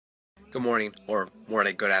Good morning, or more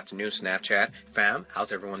like good afternoon, Snapchat fam.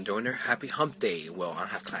 How's everyone doing there? Happy hump day. Well, I don't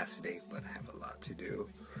have class today, but I have a lot to do.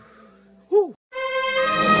 Woo!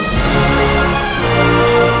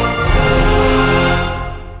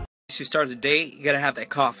 To start the day, you gotta have that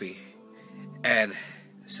coffee and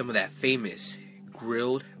some of that famous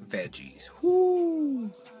grilled veggies.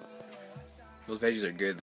 Woo! Those veggies are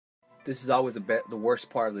good. This is always the worst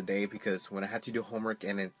part of the day because when I have to do homework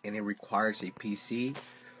and it requires a PC,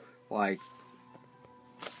 like,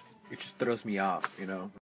 it just throws me off, you know.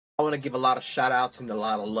 I want to give a lot of shout outs and a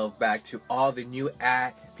lot of love back to all the new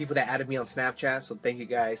people that added me on Snapchat. So thank you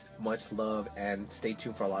guys, much love, and stay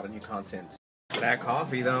tuned for a lot of new content. That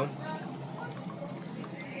coffee though.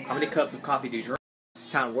 How many cups of coffee do you drink? It's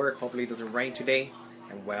time to work. Hopefully it doesn't rain today.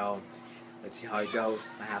 And well, let's see how it goes.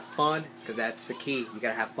 I have fun, because that's the key. You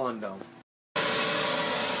gotta have fun though.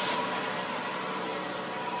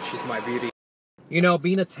 She's my beauty. You know,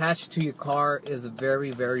 being attached to your car is a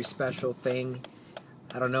very, very special thing.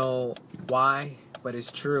 I don't know why, but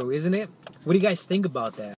it's true, isn't it? What do you guys think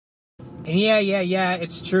about that? And yeah,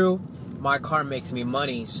 it's true. My car makes me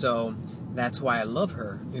money, so that's why I love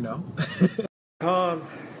her, you know?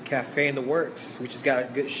 Cafe in the works. We just got a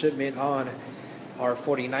good shipment on our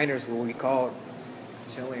 49ers, what we call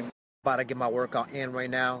chilling. About to get my workout in right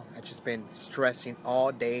now. I've just been stressing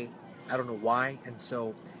all day. I don't know why, and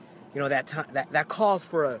so you know, that calls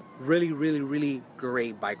for a really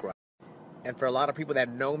great bike ride. And for a lot of people that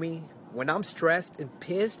know me, when I'm stressed and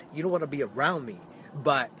pissed, you don't want to be around me.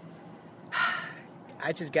 But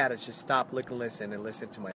I just gotta stop, look, and listen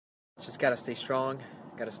to my. Just gotta stay strong,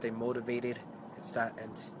 gotta stay motivated,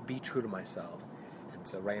 and be true to myself. And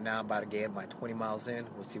so right now I'm about to get my 20 miles in.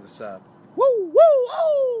 We'll see what's up. Woo!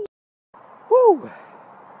 Woo!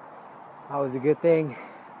 That was a good thing.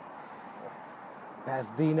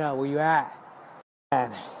 That's Dina, where you at?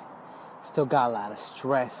 Man, still got a lot of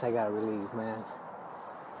stress I gotta relieve, man.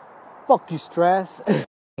 Fuck you, stress.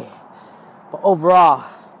 But overall,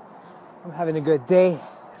 I'm having a good day.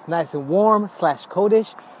 It's nice and warm /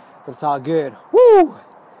 coldish, but it's all good. Woo!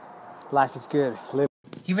 Life is good.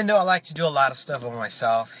 Even though I like to do a lot of stuff with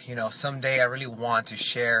myself, you know, someday I really want to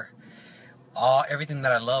share everything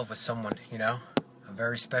that I love with someone, you know? A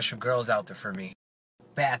very special girl's out there for me.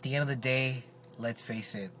 But at the end of the day, let's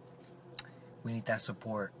face it, we need that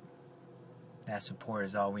support. That support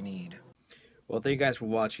is all we need. Well, thank you guys for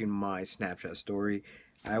watching my Snapchat story.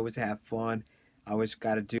 I always have fun. I always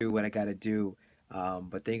gotta do what I gotta do.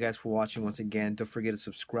 But thank you guys for watching once again. Don't forget to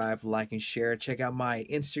subscribe, like, and share. Check out my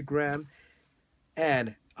Instagram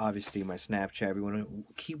and obviously my Snapchat. We want to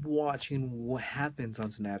keep watching what happens on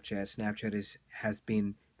Snapchat. Snapchat has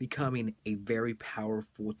been becoming a very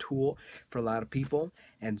powerful tool for a lot of people,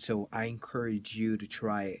 and so I encourage you to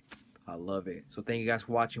try it. I love it. So thank you guys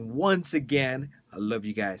for watching once again. I love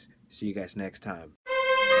you guys. See you guys next time.